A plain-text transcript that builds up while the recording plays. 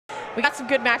We got some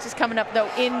good matches coming up, though,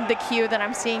 in the queue that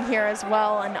I'm seeing here as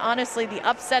well. And honestly, the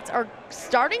upsets are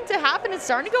starting to happen. It's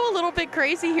starting to go a little bit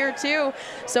crazy here, too.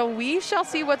 So we shall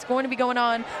see what's going to be going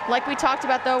on. Like we talked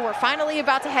about, though, we're finally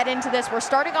about to head into this. We're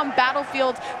starting on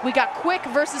Battlefield. We got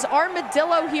quiK versus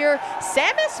Armadillo here.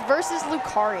 Samus versus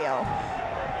Lucario.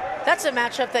 That's a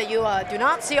matchup that you do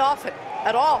not see often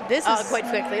at all. This is quite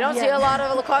quickly. You don't see a lot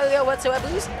of Lucario whatsoever.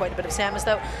 We see quite a bit of Samus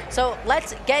though. So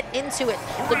let's get into it.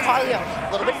 Lucario,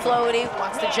 a little bit floaty,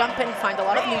 wants to jump in, find a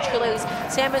lot of neutral areas.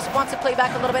 Samus wants to play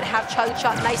back a little bit, have Charlie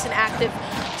shot nice and active.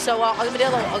 So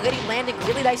Armadillo already landing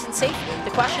really nice and safe.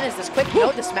 The question is, does quiK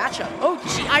know this matchup? Oh,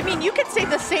 gee, I mean, you could say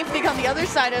the same thing on the other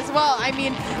side as well. I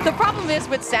mean, the problem is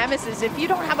with Samus is if you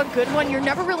don't have a good one, you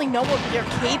never really know what you're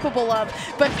capable of.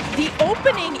 But the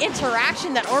opening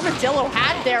interaction that Armadillo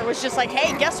had there was just like,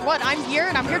 hey, guess what? I'm here,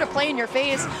 and I'm here to play in your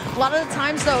face. A lot of the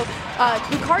times, though,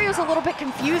 Lucario's a little bit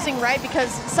confusing, right? Because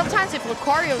sometimes if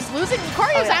Lucario's losing,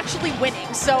 Lucario's actually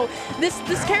winning. So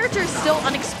this character is still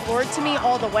unexplored to me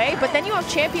all the way. But then you have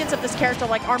champions of this character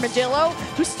like Armadillo,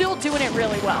 who's still doing it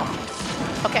really well.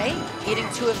 Okay, eating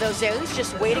two of those areas,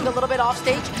 just waiting a little bit off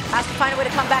stage, has to find a way to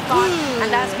come back on,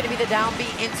 and that's going to be the down B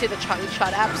into the Charlie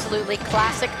shot. Absolutely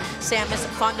classic Samus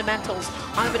fundamentals.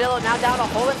 Armadillo now down a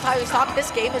whole entire stock.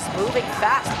 This game is moving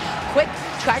fast. quiK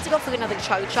tried to go for another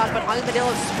Charlie shot, but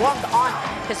Armadillo swung on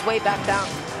his way back down.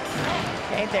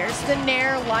 Okay, there's the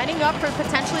Nair lining up for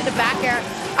potentially the back air.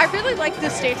 I really like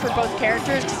this stage for both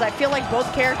characters because I feel like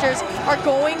both characters are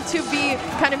going to be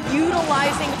kind of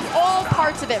utilizing all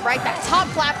parts of it, right? That top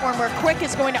platform where quiK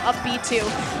is going to up B to.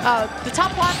 The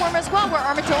top platform as well where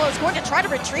Armadillo is going to try to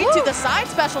retreat to the side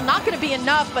special. Not going to be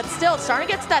enough, but still starting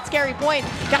to get to that scary point.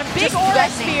 Got a big aura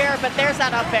sphere, but there's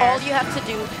that up air. All you have to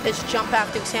do is jump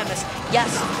after Samus. Yes,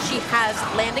 she has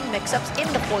landing mix-ups in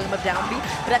the form of down B,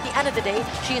 but at the end of the day,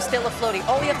 she is still a floaty.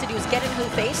 All we have to do is get in her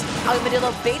face.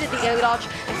 Armadillo baited the air dodge,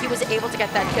 and he was able to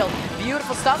get that kill.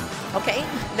 Beautiful stuff. Okay,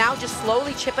 now just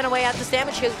slowly chipping away at this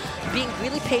damage here, being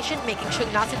really patient, making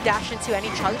sure not to dash into any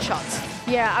Charlie shots.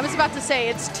 Yeah, I was about to say,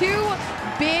 it's two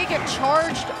big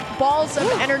charged balls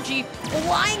of energy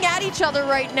flying at each other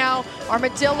right now.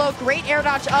 Armadillo, great air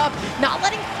dodge up, not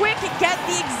letting quiK get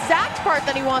the exact part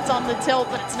that he wants on the tilt,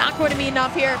 but it's not going to be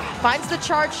enough here. Finds the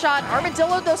charge shot.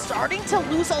 Armadillo, though, starting to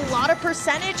lose a lot of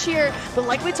percentage here, but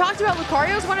like we talked about,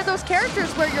 Lucario is one of those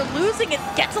characters where you're losing, it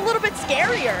gets a little bit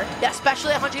scarier. Yeah,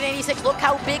 especially at 186. Look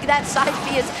how big that side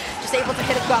B is. Just able to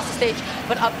hit across the stage,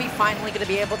 but up B finally going to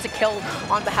be able to kill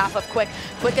on behalf of quiK.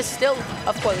 quiK is still,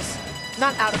 of course,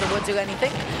 not out of the woods or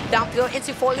anything. Down throw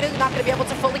into forward, not going to be able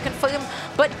to fully confirm,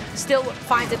 but still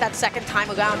finds it that second time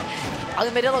around.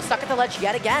 Armadillo stuck at the ledge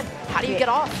yet again. How do you get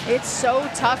off? It's so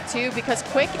tough, too, because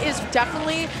quiK is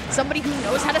definitely somebody who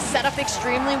knows how to set up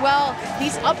extremely well.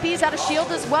 These up Bs out of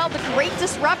shield as well. The great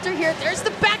disruptor here. There's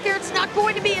the back air. It's not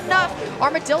going to be enough.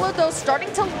 Armadillo, though,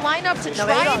 starting to line up to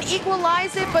try and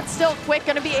equalize it, but still quiK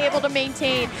going to be able to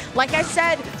maintain. Like I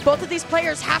said, both of these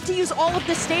players have to use all of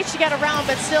this stage to get around,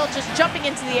 but still just jumping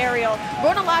into the aerial.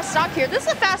 Going to last stock here. This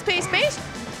is a fast-paced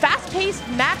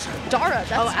match, Dara.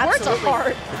 That's words are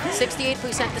hard.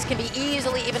 68%. This can be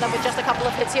easily evened up with just a couple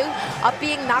of hits here. Up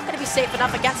being not going to be safe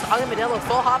enough against Armadillo.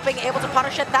 Full hopping, able to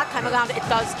punish it that time around. It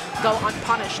does go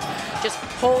unpunished. Just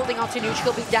holding onto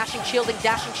neutral, be dashing, shielding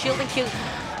here.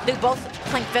 They're both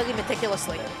playing very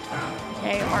meticulously.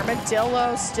 Okay,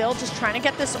 Armadillo still just trying to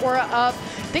get this aura up.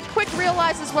 I think quiK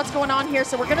realizes what's going on here,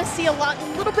 so we're going to see a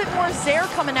little bit more Zair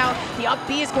coming out. The up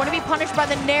B is going to be punished by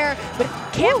the Nair, but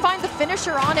can't find the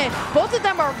finisher on it. Both of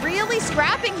them are really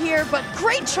scrapping here, but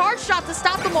great charge shot to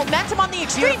stop the momentum on the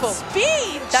extreme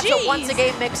speed. That's a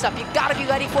once-a-game mix-up. You got to be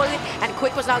ready for it, and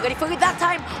quiK was not ready for it that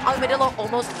time. Armadillo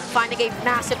almost finding a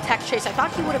massive tech chase. I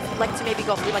thought he would have liked to maybe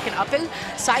go through like an up air.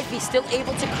 Side B still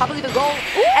able to cover the goal,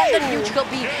 and the neutral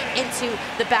B into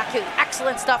the back heel.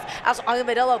 Excellent stuff as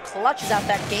Armadillo clutches out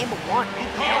that game one.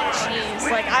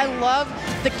 Jeez, like I love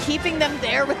the keeping them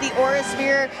there with the aura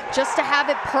sphere just to have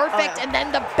it perfect, and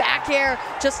then the back air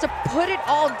just to put it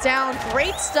all down.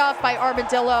 Great stuff by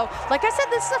Armadillo. Like I said,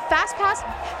 this is a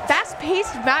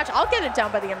fast-paced match. I'll get it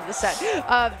down by the end of the set.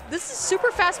 This is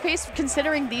super fast-paced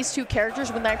considering these two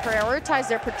characters when they prioritize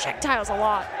their projectiles a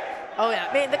lot. Oh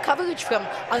yeah, man, the coverage from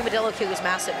Armadillo here was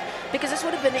massive because this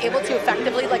would have been able to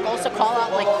effectively like also call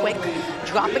out like quiK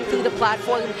dropping through the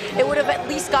platform. It would have at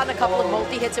least gotten a couple of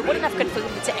multi-hits. It wouldn't have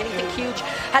confirmed it to anything huge.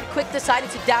 Had quiK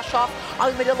decided to dash off,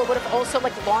 Armadillo would have also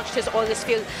like launched his aura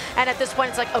sphere. And at this point,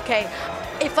 it's like, okay,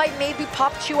 if I maybe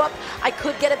popped you up, I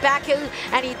could get a back air,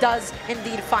 and he does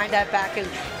indeed find that back air.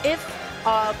 If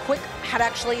quiK had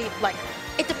actually like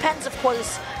It depends, of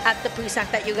course, at the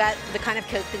percent that you get, the kind of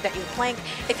character that you're playing.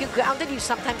 If you're grounded, you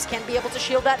sometimes can be able to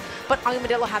shield that, but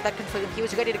Armadillo had that confirmed. He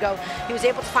was ready to go. He was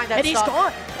able to find that And he's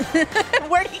stop. gone.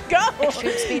 Where'd he go?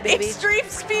 Extreme speed, baby. Extreme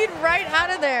speed right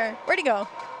out of there. Where'd he go?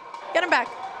 Get him back.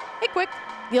 Hey, quick.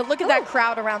 You look at that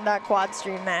crowd around that quad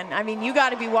stream, man. I mean, you got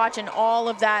to be watching all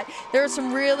of that. There are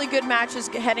some really good matches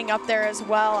heading up there as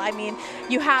well. I mean,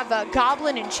 you have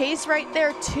Goblin and Chase right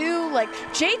there, too. Like,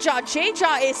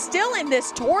 J-Jaw is still in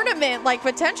this tournament, like,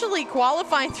 potentially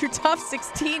qualifying through top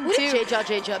 16, Who too. did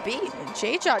J-Jaw beat?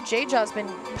 J-Jaw's been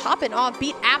popping off,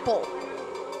 beat Apple.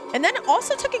 And then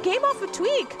also took a game off of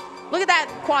quiK. Look at that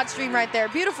quad stream right there.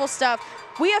 Beautiful stuff.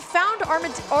 We have found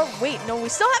Armadillo. Oh, wait, no, we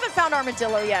still haven't found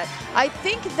Armadillo yet. I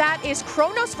think that is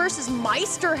Kronos versus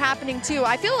Meister happening, too.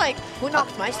 I feel like... Who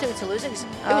knocked Meister into losing? It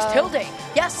was Tilde.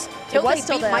 Yes, Tilde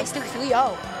beat Meister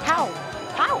 3-0. How?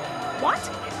 How? What?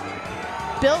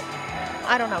 Built,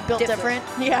 I don't know, built different.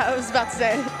 Yeah, I was about to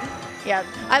say. Yeah,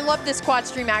 I love this quad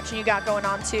stream action you got going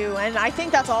on, too. And I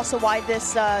think that's also why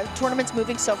this tournament's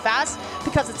moving so fast,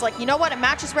 because it's like, you know what, a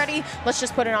match is ready, let's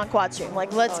just put it on quad stream.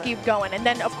 Like, let's keep going. And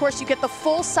then, of course, you get the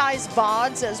full-size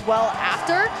VODs as well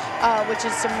after, which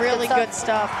is some really good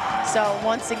stuff. So,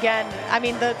 once again, I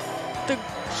mean, the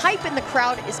hype in the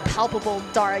crowd is palpable,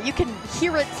 Dara. You can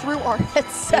hear it through our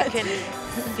headsets. You can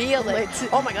feel it.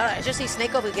 Oh, my God, I just see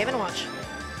Snake over the Game & Watch.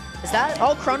 Is that?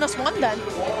 Oh, Kronos won then.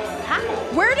 How?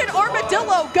 Where did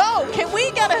Armadillo go? Can we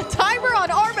get a timer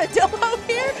on Armadillo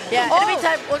here? Yeah, in the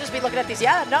meantime, we'll just be looking at these.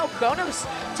 Yeah, no, Kronos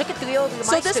took it 3-0 over the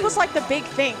So this was like the big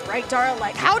thing, right, Dara?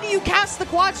 Like, how do you cast the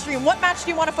quad stream? What match do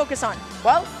you want to focus on?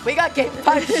 Well, we got Game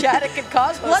 5 Shattuck and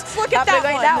Cosmos. Let's look at that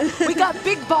right one. Now. We got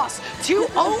Big Boss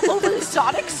 2-0 over the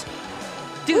Sonics.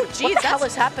 Dude, what the hell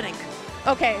is happening?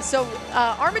 Okay, so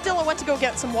Armadillo went to go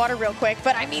get some water real quick,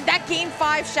 but I mean, that Game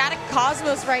 5 Shattuck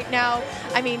Cosmos right now,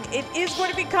 I mean, it is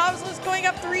going to be Cosmos going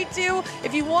up 3-2.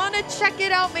 If you want to check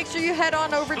it out, make sure you head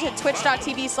on over to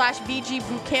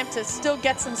twitch.tv/VGBootCamp to still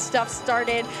get some stuff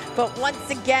started. But once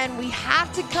again, we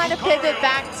have to kind of pivot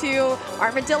back to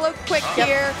Armadillo quick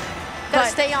here.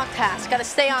 Gotta stay on task, gotta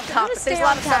stay on top. There's a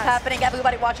lot of stuff happening,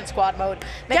 everybody watching squad mode.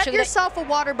 Get yourself a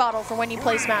water bottle for when you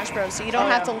play Smash Bros. So you don't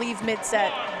have to leave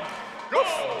mid-set.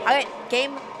 All right,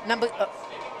 game number,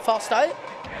 false start?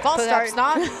 False start.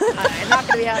 Not. Not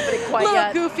going to be happening quite yet. A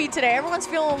yet. little goofy today. Everyone's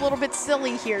feeling a little bit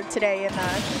silly here today in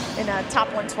top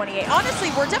 128. Honestly,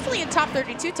 we're definitely in top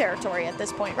 32 territory at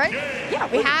this point, right? Yeah,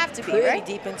 we have to be, right?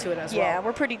 Pretty deep into it as well. Yeah,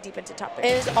 we're pretty deep into top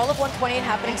 32. Is all of 128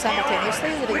 happening simultaneously?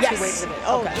 Or are there two waves of it?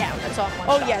 Oh, okay. yeah. That's all in one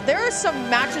Oh, shot. yeah. There are some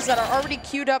matches that are already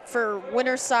queued up for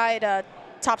winner's side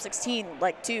top 16,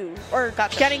 like, too. Or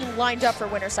getting lined up for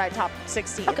winner's side top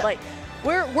 16. Okay. Like,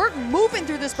 we're moving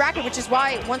through this bracket, which is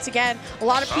why, once again, a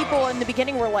lot of people in the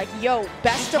beginning were like, yo,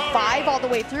 best of 5 all the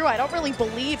way through. I don't really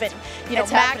believe in, you know,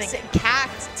 Max,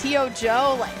 Cact, T.O.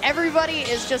 Joe. Like, everybody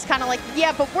is just kind of like,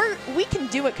 yeah, but we can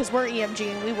do it because we're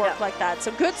EMG and we work like that.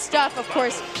 So good stuff, of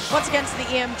course, once again to the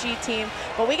EMG team.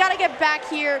 But we got to get back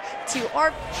here to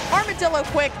Armadillo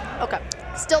quick. Okay,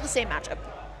 still the same matchup.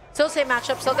 Still the same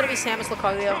matchup, still going to be Samus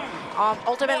Lucario.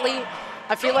 Ultimately,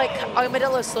 I feel like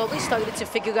Armadillo slowly started to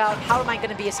figure out how am I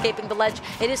going to be escaping the ledge.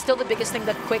 It is still the biggest thing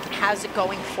that quiK has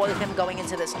going for him going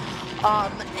into this.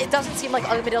 It doesn't seem like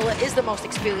Armadillo is the most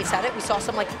experienced at it. We saw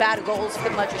some like bad rolls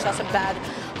from ledge, we saw some bad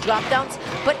drop downs,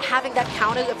 but having that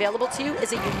counter available to you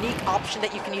is a unique option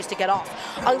that you can use to get off.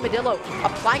 Armadillo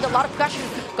applying a lot of pressure,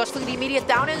 goes for the immediate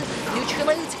downer,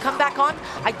 neutrally to come back on.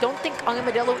 I don't think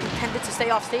Armadillo intended to stay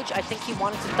off stage. I think he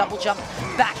wanted to double jump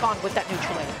back on with that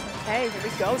neutrally. Hey, here we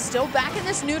go. Still back in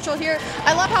this neutral here.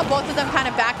 I love how both of them kind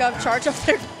of back up, charge up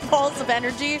their balls of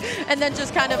energy, and then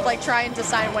just kind of like try and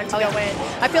decide when to go in.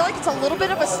 I feel like it's a little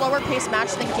bit of a slower paced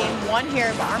match than game 1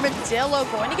 here, but Armadillo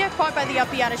going to get caught by the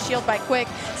up B out of shield by quiK.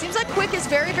 Seems like quiK is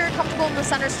very, very comfortable in the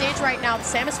center stage right now. The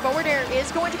Samus forward air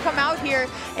is going to come out here,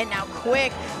 and now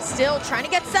quiK still trying to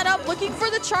get set up, looking for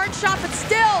the charge shot, but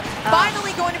still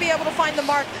finally going to be able to find the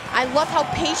mark. I love how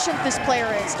patient this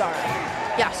player is, Dara.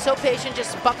 Yeah, so patient,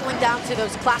 just buckling down to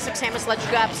those classic Samus ledge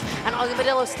grabs, and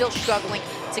Armadillo still struggling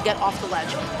to get off the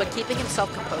ledge, but keeping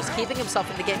himself composed, keeping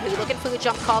himself in the game, really looking for the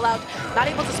jump call out, not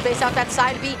able to space out that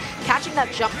side B, catching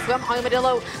that jump from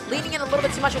Armadillo, leaning in a little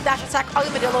bit too much with dash attack.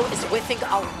 Armadillo is whiffing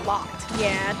a lot.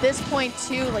 Yeah, at this point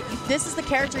too, like this is the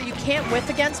character you can't whiff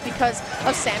against because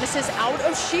of Samus's out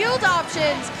of shield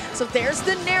options. So there's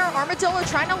the Nair, Armadillo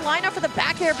trying to line up for the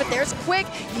back air, but there's quiK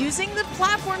using the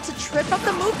platform to trip up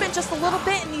the movement just a little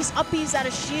bit, and these uppies out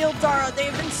of shield, Dara,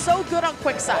 they've been so good on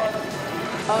quick side.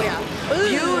 Oh yeah,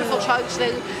 beautiful charge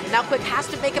there. Now quiK has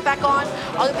to make it back on.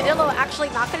 Armadillo actually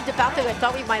not going to dip out there. I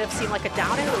thought we might have seen like a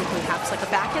down air or perhaps like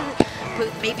a back end.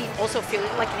 maybe also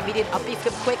feeling like an immediate up B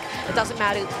from quiK. It doesn't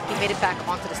matter. He made it back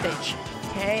onto the stage.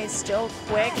 Okay, still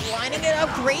quiK, lining it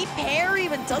up, great parry,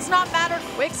 but does not matter.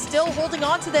 quiK still holding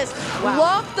on to this. Wow.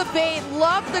 Love the bait,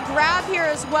 love the grab here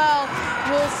as well.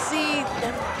 We'll see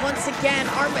then once again,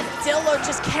 Armadillo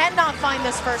just cannot find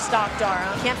this first stock,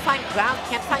 Dara. Can't find ground,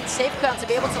 can't find safe ground to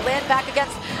be able to land back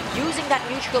against, using that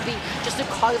neutral B just to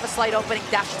carve a slight opening.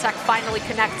 Dash attack finally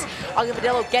connects.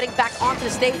 Armadillo getting back onto the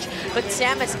stage, but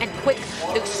Samus and quiK,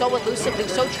 they're so elusive, they're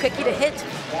so tricky to hit.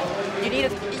 You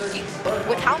need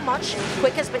with how much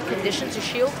quiK has been conditioned to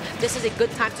shield, this is a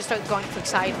good time to start going for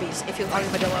side Bs if you're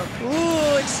Armadillo.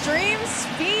 Ooh, extreme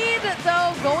speed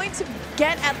though, going to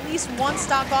get at least one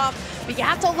stock off. But you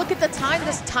have to look at the time.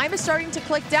 This time is starting to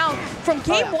click down. From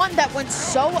game one that went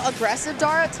so aggressive,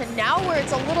 Dara, to now where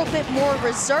it's a little bit more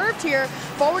reserved here.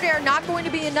 Forward air not going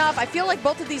to be enough. I feel like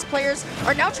both of these players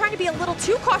are now trying to be a little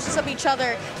too cautious of each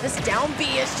other. This down B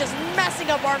is just messing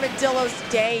up Armadillo's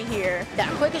day here. Yeah,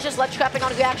 quiK is just ledge trapping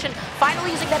on reaction,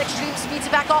 finally using that extreme speed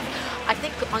to back off. I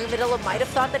think Armadillo might have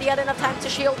thought that he had enough time to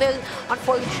shield it.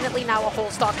 Unfortunately, now a whole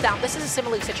stock down. This is a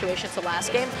similar situation to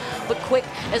last game, but quiK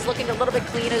is looking a little bit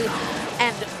cleaner,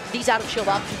 and these out of shield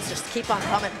options just keep on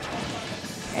coming.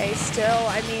 Okay, still,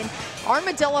 I mean,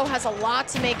 Armadillo has a lot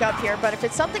to make up here, but if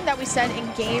it's something that we said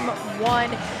in game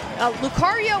one,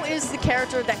 Lucario is the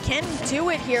character that can do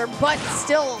it here, but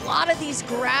still a lot of these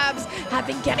grabs have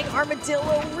been getting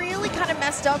Armadillo really kind of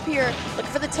messed up here.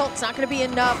 Looking for the tilt, it's not going to be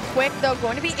enough. quiK, though,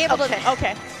 going to be able to...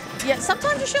 Okay. Yeah,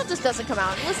 sometimes your shield just doesn't come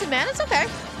out. Listen, man, it's okay.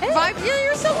 Hey. Yeah,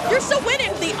 you're still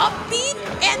winning. The upbeat,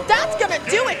 and that's going to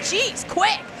do it. Jeez,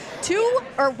 quiK.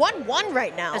 1-1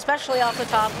 right now. Especially off the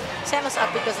top. Samus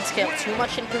upbeat doesn't scale too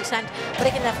much in percent, but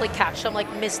it can definitely catch some,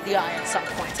 like, miss the eye at some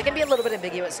points. It can be a little bit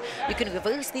ambiguous. You can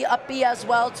reverse the up B as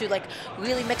well to, like,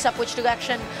 really mix up which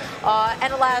direction.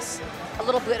 And alas, a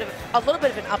little bit of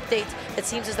an update. It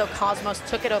seems as though Cosmos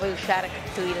took it over Shattuck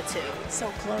 3-2. So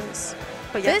close.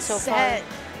 But yet this so set,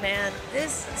 far, man,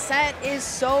 this set is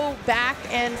so back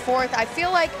and forth. I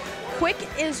feel like quiK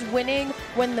is winning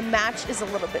when the match is a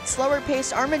little bit slower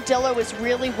paced. Armadillo is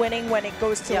really winning when it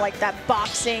goes to like that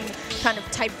boxing kind of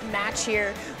type match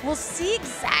here. We'll see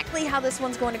exactly how this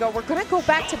one's going to go. We're going to go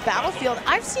back to Battlefield.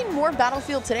 I've seen more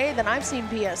Battlefield today than I've seen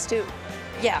PS2.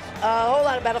 Yeah, a whole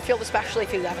lot of Battlefield, especially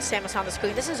if you have a Samus on the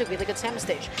screen. This is a really good Samus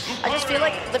stage. I just feel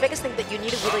like the biggest thing that you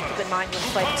need to really keep in mind when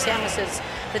fighting Samus is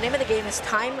the name of the game is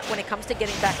time when it comes to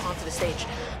getting back onto the stage.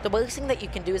 The worst thing that you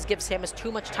can do is give Samus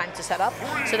too much time to set up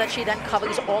so that she then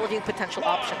covers all of your potential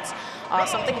options.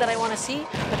 Something that I want to see,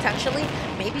 potentially,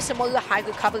 maybe some more high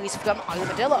recoveries from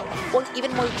Armadillo, or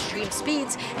even more extreme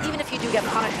speeds. Even if you do get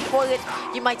punished for it,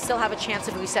 you might still have a chance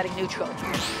of resetting neutral.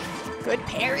 Good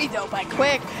parry, though, by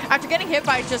quiK. After getting hit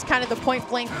by just kind of the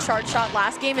point-blank charge shot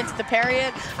last game into the parry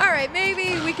it, all right,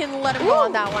 maybe we can let him go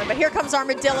on that one. But here comes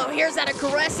Armadillo. Here's that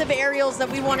aggressive aerials that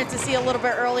we wanted to see a little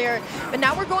bit earlier. But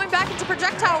now we're going back into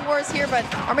projectile wars here, but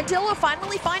Armadillo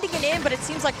finally finding it in, but it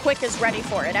seems like quiK is ready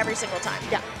for it every single time.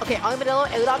 Yeah, okay, Armadillo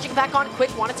dodging back on.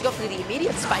 quiK wanted to go for the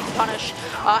immediate spike punish,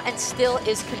 and still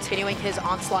is continuing his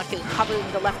onslaught,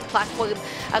 covering the left platform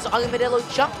as Armadillo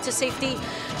jumped to safety,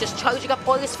 just charging up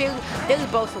Aura Sphere. They're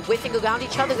both whiffing around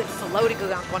each other and floating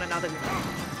around one another.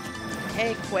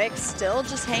 Okay, quiK still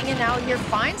just hanging out here,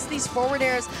 finds these forward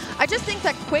airs. I just think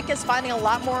that quiK is finding a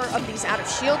lot more of these out of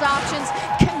shield options,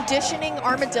 conditioning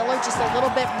Armadillo just a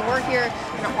little bit more here.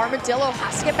 And Armadillo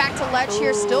has to get back to ledge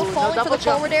here, still falling for the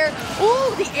forward air.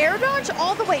 Ooh, the air dodge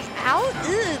all the way out.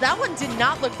 Ew, that one did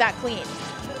not look that clean.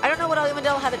 I don't know what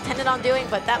Armadillo had intended on doing,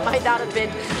 but that might not have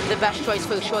been the best choice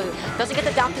for sure. Doesn't get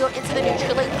the down throw into the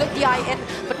neutral lane, good DI in,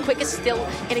 but quiK is still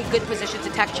in a good position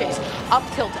to tech chase. Up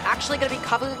tilt, actually going to be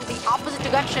covering the opposite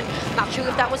direction. Not sure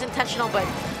if that was intentional, but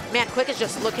man, quiK is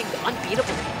just looking unbeatable.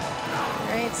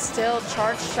 Right, still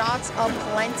charge shots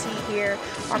aplenty here.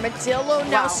 Armadillo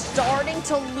now starting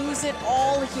to lose it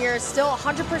all here. Still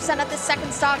 100% at the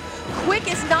second stock.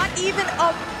 quiK is not even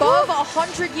above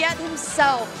 100 yet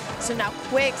himself. So now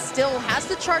quiK still has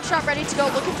the charge shot ready to go,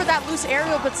 looking for that loose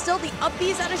aerial, but still the up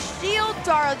B's out of shield,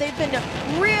 Dara. They've been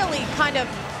really kind of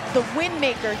the win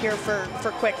maker here for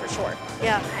quiK for sure.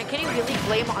 Yeah, and can you really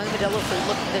blame Armadillo for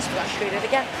looking this frustrated?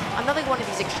 Again, another one of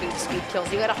these extreme speed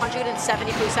kills. You got 170%.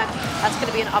 That's going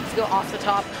to be an up throw off the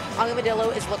top. Armadillo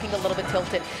is looking a little bit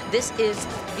tilted. This is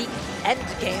the end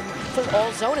game for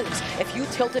all zoners. If you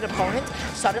tilt an opponent,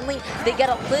 suddenly they get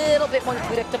a little bit more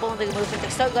predictable in their movement. They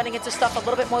start running into stuff a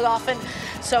little bit more often.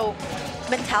 So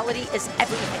mentality is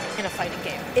everything in a fighting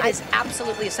game. It is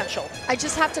absolutely essential. I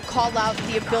just have to call out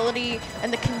the ability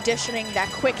and the conditioning that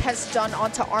quiK has done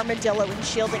onto Armadillo in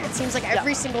shielding. It seems like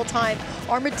every single time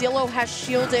Armadillo has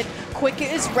shielded, quiK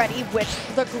is ready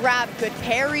with the grab. Good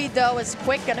parry, though, is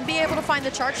quiK going to be able to find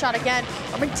the charge shot again.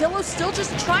 Armadillo still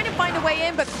just trying to find a way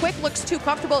in, but quiK looks too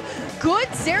comfortable. Good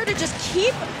there to just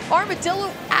keep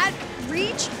Armadillo at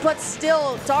reach, but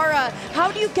still, Dara,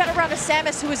 how do you get around a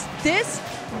Samus who is this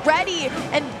ready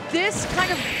and this kind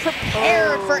of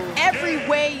prepared for every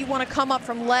way you want to come up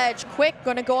from ledge? quiK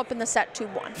going to go up in the set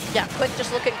 2-1. Yeah, quiK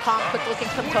just looking calm, quiK looking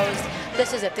composed.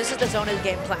 This is it. This is the zone of the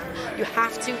game plan. You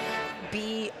have to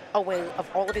be aware of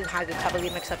all of your high recovery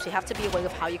mix-ups. You have to be aware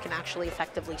of how you can actually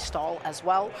effectively stall as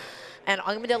well. And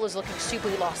Armadillo is looking super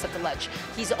lost at the ledge.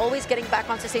 He's always getting back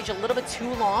onto stage a little bit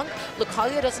too long.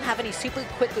 Lucario doesn't have any super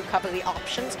quick recovery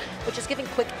options, which is giving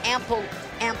quiK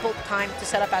ample time to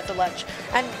set up at the ledge.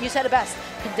 And you said it best,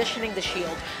 conditioning the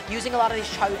shield, using a lot of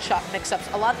these charge shot mix-ups,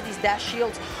 a lot of these dash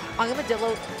shields.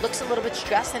 Armadillo looks a little bit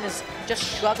stressed and is just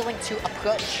struggling to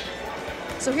approach.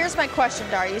 So here's my question,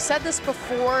 Dara. You said this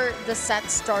before the set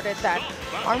started, that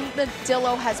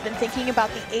Armadillo has been thinking about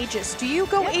the Aegis. Do you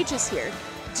go Aegis here?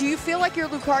 Do you feel like your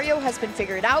Lucario has been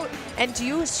figured out? And do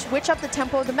you switch up the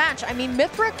tempo of the match? I mean,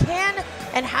 Mythra can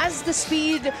and has the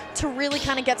speed to really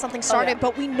kind of get something started,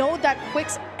 but we know that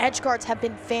quiK's edge guards have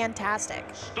been fantastic.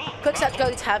 quiK's edge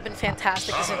guards have been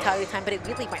fantastic this entire time, but it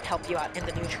really might help you out in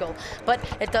the neutral. But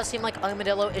it does seem like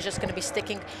Armadillo is just going to be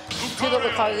sticking to the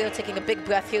Lucario, taking a big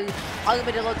breath here.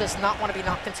 Armadillo does not want to be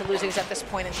knocked into losers at this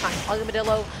point in time.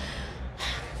 Armadillo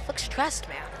looks stressed,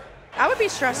 man. I would be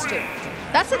stressed too.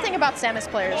 That's the thing about Samus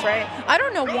players, right? I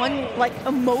don't know one like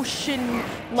emotion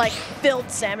like filled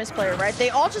Samus player, right? They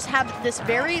all just have this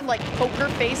very like poker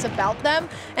face about them,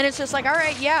 and it's just like, all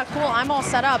right, yeah, cool, I'm all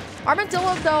set up.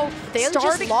 Armadillo though, they are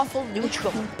just lawful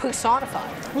neutral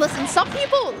personified. Listen, some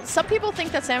people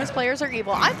think that Samus players are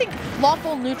evil. I think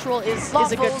lawful neutral is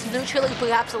a good neutral,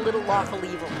 perhaps a little lawful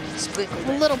evil.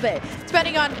 A little bit,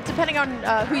 depending on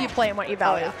who you play and what you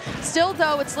value. Still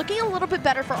though, it's looking a little bit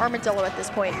better for Armadillo at this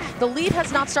point. The lead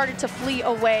has not started to flee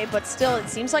away, but still, it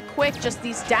seems like quiK, just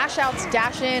these dash outs,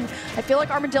 dash in. I feel like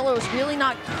Armadillo is really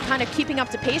not kind of keeping up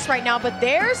to pace right now, but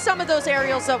there's some of those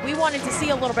aerials that we wanted to see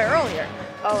a little bit earlier.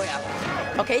 Oh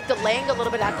yeah. Okay, delaying a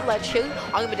little bit at the ledge here.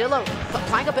 Armadillo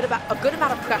applying a good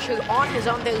amount of pressure on his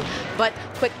own there, but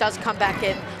quiK does come back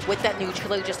in with that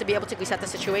neutral just to be able to reset the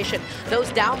situation.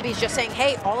 Those down Bs just saying,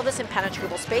 hey, all of this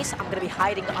impenetrable space, I'm going to be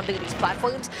hiding under these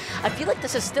platforms. I feel like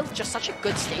this is still just such a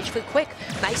good stage for quiK.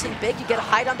 Nice and big, you get to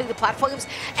hide under the platforms,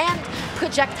 and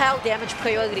projectile damage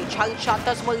priority. Charge shot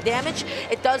does more damage.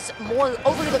 It does more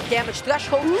over the damage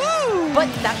threshold,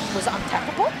 but that was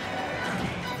untappable.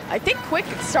 I think quiK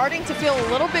starting to feel a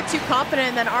little bit too confident,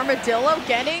 and then Armadillo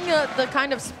getting the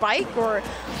kind of spike or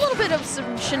a little bit of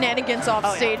some shenanigans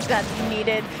off stage that he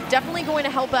needed. Definitely going to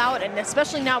help out, and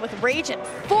especially now with Rage and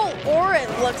full aura,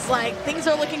 it looks like things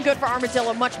are looking good for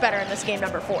Armadillo, much better in this game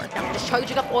number 4. Now just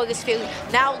charging up all this field.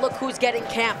 Now look who's getting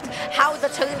camped. How the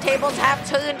turntables have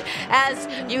turned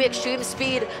as you extreme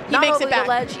speed. He makes it back. The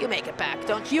ledge, you make it back,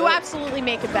 don't you? You absolutely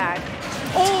make it back.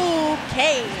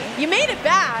 Okay, you made it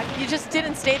back. You just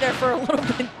didn't stay there for a little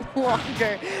bit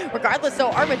longer. Regardless,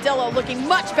 though, Armadillo looking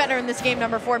much better in this game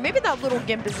number 4. Maybe that little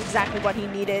gimp is exactly what he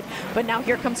needed. But now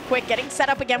here comes quiK getting set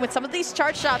up again with some of these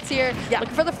charge shots here. Looking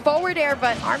for the forward air,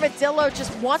 but Armadillo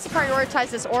just wants to prioritize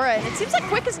this aura. And it seems like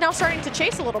quiK is now starting to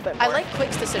chase a little bit more. I like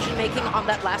quiK's decision making on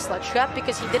that last ledge trap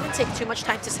because he didn't take too much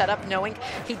time to set up, knowing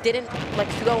he didn't like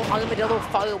throw Armadillo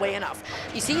far away enough.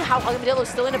 You see how Armadillo is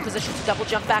still in a position to double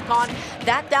jump back on.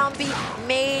 That down B,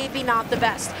 maybe not the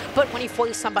best, but when he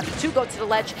forces somebody to go to the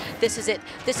ledge, this is it.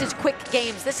 This is quick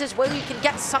games. This is where you can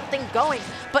get something going,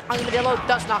 but Armadillo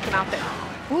does knock him out there.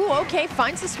 Ooh, okay,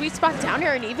 finds the sweet spot down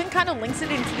here and even kind of links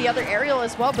it into the other aerial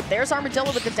as well, but there's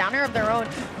Armadillo with the down air of their own.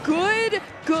 Good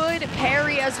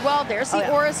parry as well. There's the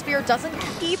Aura Sphere, doesn't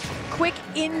keep quiK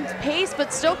in pace,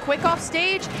 but still quick off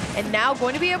stage, and now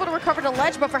going to be able to recover the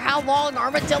ledge, but for how long?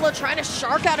 Armadillo trying to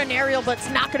shark out an aerial, but it's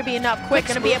not going to be enough. quiK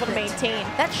going to be able to maintain.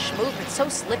 That movement, so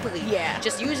slippery. Yeah.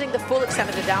 Just using the full extent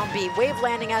of the down B, wave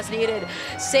landing as needed.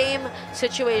 Same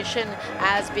situation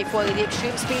as before. The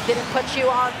extreme speed didn't put you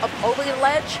on over the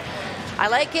ledge. I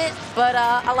like it, but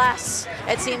alas,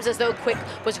 it seems as though quiK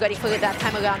was ready for it that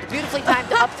time around. Beautifully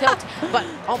timed up tilt, but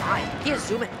oh my, he is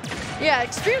zooming. Yeah,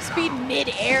 extreme speed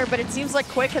mid-air, but it seems like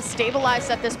quiK has stabilized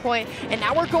at this point, and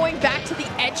now we're going back to the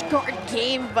edge guard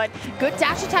game, but good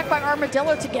dash attack by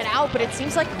Armadillo to get out, but it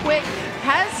seems like quiK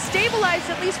has stabilized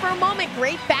at least for a moment.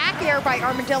 Great back air by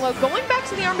Armadillo. Going back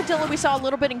to the Armadillo we saw a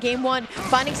little bit in game 1,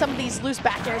 finding some of these loose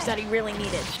back airs that he really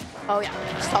needed. Oh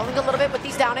yeah, stalling a little bit with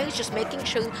these down airs, just making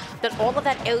sure that all of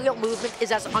that aerial movement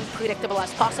is as unpredictable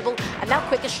as possible, and now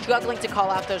quiK is struggling to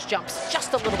call out those jumps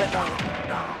just a little bit more.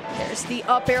 There's the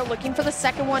up air, looking for the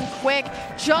second one. quiK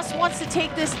just wants to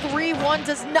take this 3-1,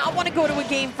 does not want to go to a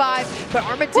game 5, but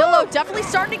Armadillo definitely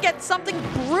starting to get something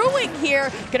brewing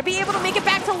here. Gonna be able to make it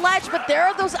back to ledge, but there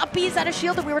are those up Bs out of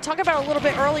shield that we were talking about a little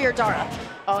bit earlier, Dara.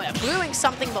 Oh yeah, brewing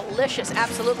something malicious,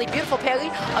 absolutely. Beautiful parry.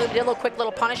 Armadillo, quick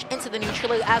little punish into the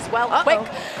neutral as well.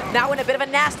 quiK, now in a bit of a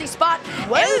nasty spot.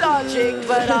 Air dodging,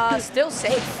 but still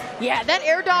safe. Yeah, that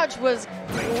air dodge was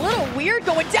a little weird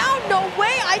going down. No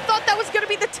way. I thought that was going to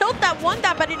be the tilt that won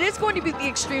that, but it is going to be the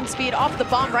extreme speed off the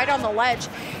bomb right on the ledge.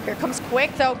 Here comes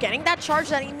quiK, though, getting that charge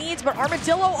that he needs, but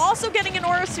Armadillo also getting an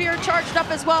Aura Sphere charged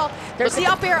up as well. There's the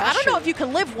up air. I don't know if you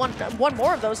can live one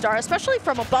more of those, Dara, especially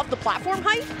from above the platform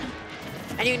height.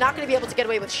 And you're not going to be able to get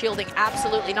away with shielding.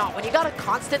 Absolutely not. When you got a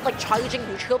constant, like, charging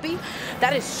neutral B,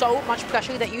 that is so much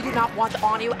pressure that you do not want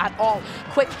on you at all.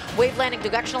 quiK wave landing,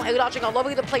 directional air dodging all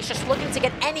over the place, just looking to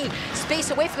get any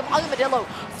space away from Armadillo.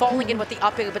 Falling in with the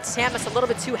up air, but Samus a little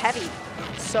bit too heavy.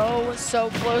 So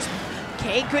close.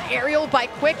 Okay, good aerial by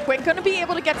quiK. quiK gonna be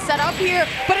able to get set up here,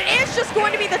 but it is just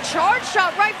going to be the charge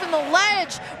shot right from the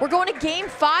ledge. We're going to game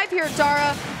 5 here,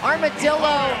 Dara.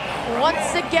 Armadillo,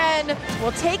 once again,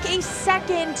 will take a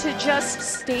second to just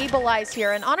stabilize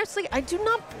here. And honestly, I do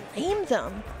not blame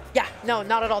them. Yeah, no,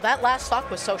 not at all. That last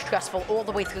stock was so stressful all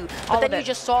the way through. But then you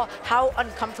just saw how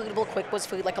uncomfortable quiK was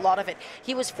for, like, a lot of it.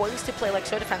 He was forced to play, like,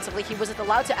 so defensively. He wasn't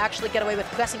allowed to actually get away with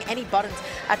pressing any buttons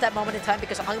at that moment in time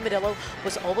because Armadillo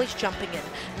was always jumping in,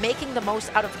 making the most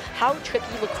out of how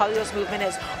tricky Lucario's movement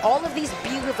is. All of these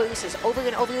B reverses over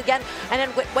and over again. And then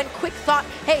when quiK thought,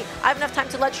 hey, I have enough time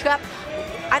to ledge trap,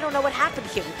 I don't know what happened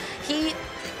here. He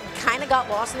kind of got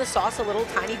lost in the sauce a little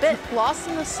tiny bit. Lost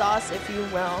in the sauce, if you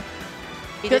will.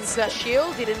 He didn't press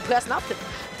shield, he didn't press nothing.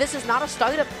 This is not a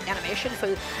startup animation for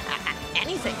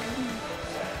anything.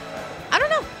 I don't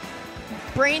know.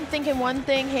 Brain thinking one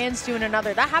thing, hands doing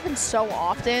another. That happens so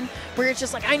often where it's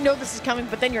just like, I know this is coming,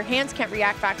 but then your hands can't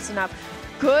react fast enough.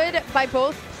 Good by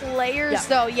both players,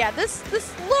 though. Yeah, this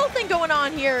little thing going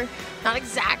on here, not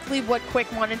exactly what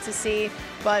quiK wanted to see,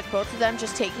 but both of them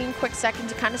just taking a quick second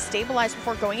to kind of stabilize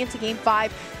before going into game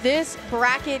 5. This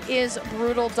bracket is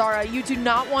brutal, Dara. You do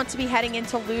not want to be heading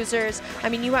into losers. I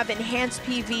mean, you have Enhanced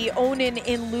PV, Onin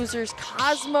in losers,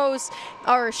 Cosmos,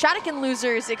 or Shattuck in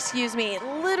losers, excuse me.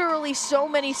 Literally so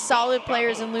many solid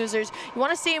players in losers. You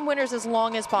want to stay in winners as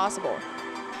long as possible.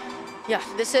 Yeah,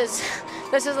 this is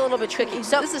a little bit tricky.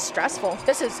 So this is stressful.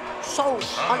 This is so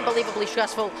unbelievably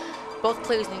stressful. Both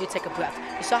players need to take a breath.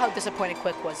 You saw how disappointed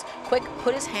quiK was. quiK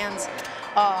put his hands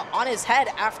on his head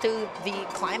after the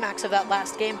climax of that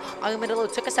last game. Armadillo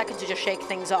took a second to just shake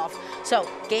things off. So,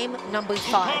 game number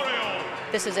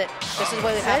 5. This is it. This is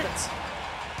where it happens.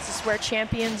 This is where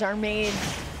champions are made,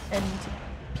 and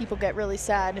people get really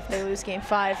sad if they lose game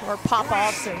 5, or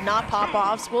pop-offs or not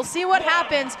pop-offs. We'll see what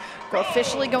happens. We're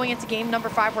officially going into game number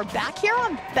 5. We're back here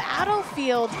on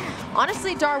Battlefield.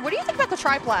 Honestly, Dar, what do you think about the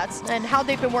triplats and how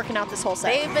they've been working out this whole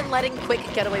set? They've been letting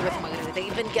quiK get away with murder.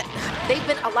 They've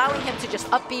been allowing him to just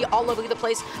up B all over the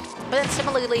place. But then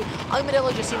similarly,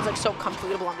 Armadillo just seems like so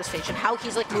comfortable on the stage, and how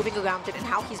he's like moving around it and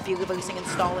how he's reversing and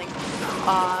stalling.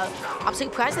 I'm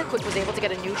surprised that quiK was able to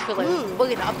get a neutral, well,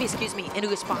 an up B, excuse me, in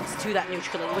response to that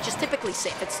neutral, which is typically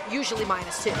safe. It's usually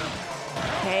 -2.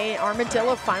 Okay,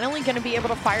 Armadillo finally going to be able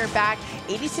to fire back.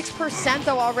 86%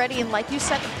 though already, and like you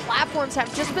said, the platforms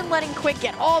have just been letting quiK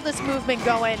get all this movement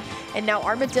going. And now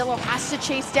Armadillo has to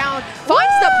chase down,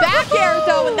 finds the back air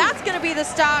though, and that's going to be the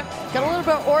stock. Got a little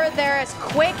bit of aura there as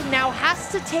quiK now has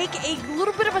to take a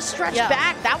little bit of a stretch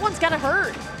back. That one's going to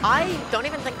hurt. I don't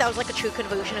even think that was like a true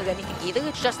conversion of anything either.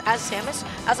 It's just as Samus,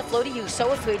 as a floaty, you're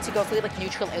so afraid to go for like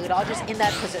neutral air dodges in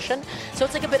that position. So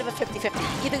it's like a bit of a 50-50.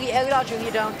 Either you air dodge or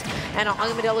you don't. And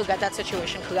Armadillo got that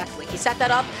situation correctly. He set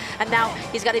that up, and now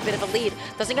he's got a bit of a lead.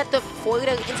 Doesn't get the forward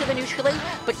air into the neutral air,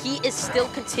 but he is still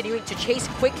continuing to chase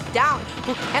quiK down,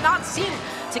 who cannot seem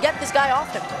to get this guy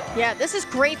off him. Yeah, this is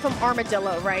great from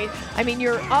Armadillo, right? I mean,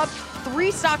 you're up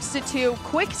 3 stocks to 2.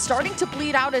 quiK starting to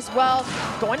bleed out as well.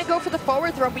 Going to go for the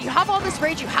forward throw, but you have all this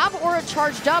rage. You have Aura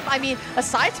charged up. I mean, a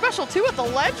side special too with the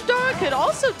ledge dog could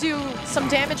also do some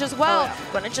damage as well.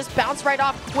 Going to just bounce right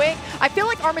off quiK. I feel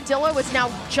like Armadillo is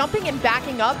now jumping and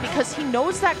backing up because he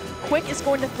knows that quiK is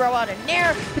going to throw out a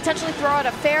nair, potentially throw out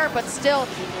a fair, but still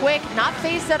quiK not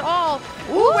phased at all.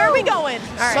 Ooh, where are we going?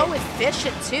 So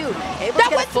efficient too. Able to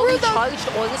get a fully charged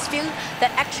Aura Sphere,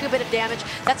 that extra bit of damage.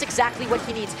 That's exactly what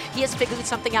he needs. He has figured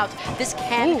something out. This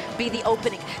can be the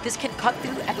opening. This can cut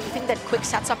through everything that quiK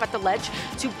sets up at the ledge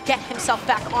to get himself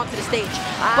back onto the stage.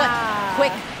 But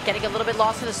quiK getting a little bit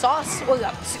lost in the sauce. Or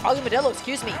Armadillo,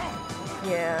 excuse me.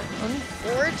 Yeah,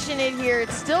 unfortunate here.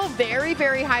 It's still very,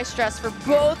 very high stress for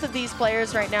both of these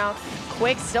players right now.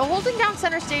 quiK still holding down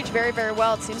center stage very, very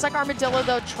well. It seems like Armadillo,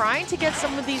 though, trying to get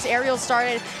some of these aerials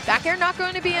started. Back air not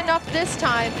going to be enough this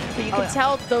time, but you can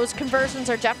tell those conversions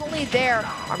are definitely there.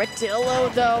 Armadillo,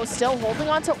 though, still holding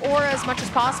on to Aura as much as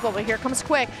possible, but here comes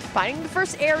quiK, finding the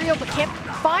first aerial, but can't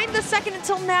find the second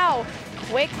until now.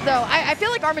 quiK, though, I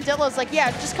feel like Armadillo's like, yeah,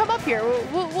 just come up here.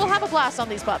 We'll have a blast on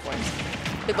these platforms.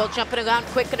 They're both jumping around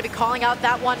quick, going to be calling out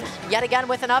that one yet again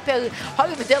with an up air.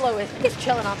 Armadillo is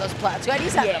chilling on those plats, right?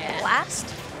 He's having a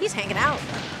blast. He's hanging out.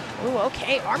 Ooh,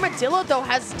 okay. Armadillo, though,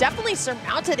 has definitely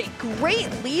surmounted a great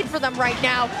lead for them right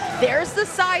now. There's the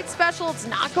side special. It's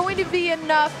not going to be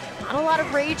enough. Not a lot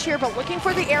of rage here, but looking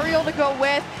for the aerial to go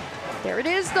with. There it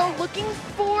is, though, looking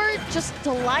for just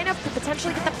to line up to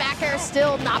potentially get the back air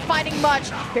still, not finding much.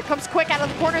 Here comes quiK out of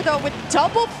the corner, though, with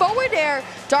double forward air.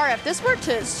 Dara, if this were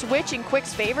to switch in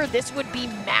quiK's favor, this would be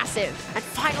massive. And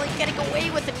finally getting away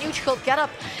with a neutral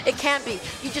getup. It can be.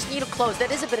 You just need to close.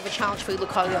 That is a bit of a challenge for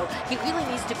Lucario. He really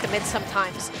needs to commit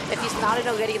sometimes if he's not in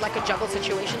already like a juggle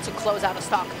situation to close out a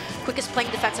stock. quiK is playing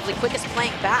defensively. quiK is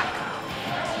playing back.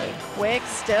 quiK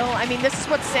still, I mean, this is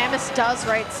what Samus does,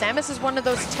 right? Samus is one of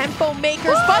those tempo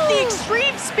makers, but the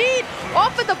extreme speed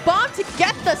off of the bomb to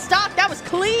get the stock, that was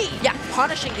clean. Yeah,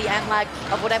 punishing the end lag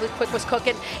of whatever quiK was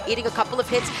cooking, eating a couple of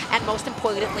hits, and most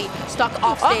importantly, stuck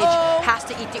off stage, has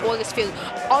to eat the Aura Sphere.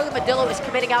 Armadillo is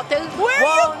committing out there. Where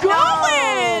are you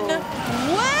going? No.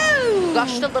 Whoa!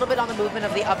 Rushed a little bit on the movement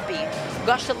of the up B.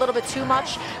 Rushed a little bit too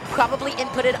much, probably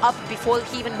inputted up before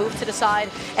he even moved to the side.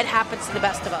 It happens to the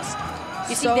best of us.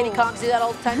 You see Diddy Kongs do that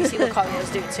all the time, you see Lucario's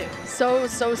do it too.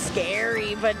 So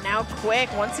scary, but now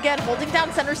quiK, once again, holding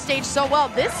down center stage so well.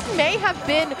 This may have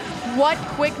been what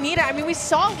quiK needed. I mean, we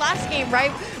saw last game,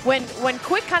 right, when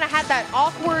quiK kind of had that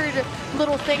awkward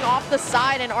little thing off the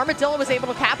side and Armadillo was able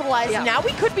to capitalize. Yeah. Now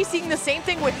we could be seeing the same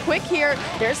thing with quiK here.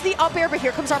 There's the up air, but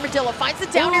here comes Armadillo, finds the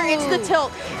down air into the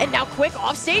tilt, and now quiK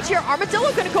off stage here.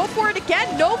 Armadillo gonna go for it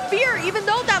again, no fear, even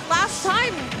though that last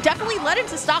time definitely led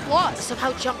into stock loss.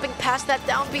 Somehow jumping past that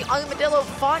down B, Armadillo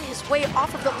fought his way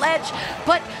off of the ledge,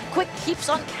 but quiK keeps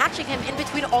on catching him in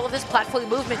between all of this platform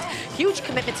movement. Huge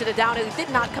commitment to the down air, did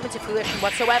not come into fruition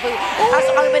whatsoever.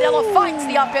 As Armadillo finds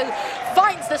the up air,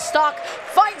 finds the stock,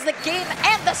 finds the game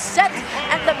and the set,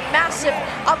 and the massive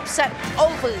upset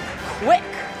over quiK.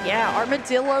 Yeah,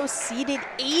 Armadillo seeded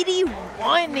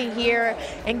 81 here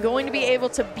and going to be able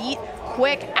to beat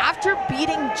quiK after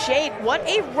beating Jake. What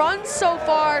a run so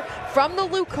far from the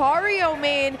Lucario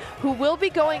main, who will be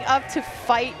going up to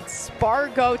fight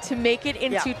Spargo to make it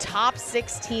into top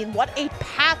 16. What a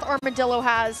path Armadillo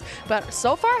has, but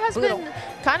so far has been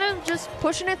kind of just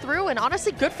pushing it through, and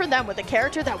honestly good for them with a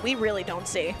character that we really don't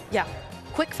see. Yeah,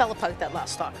 quiK fell apart that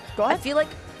last stock. Go ahead. I feel like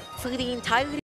for the entirety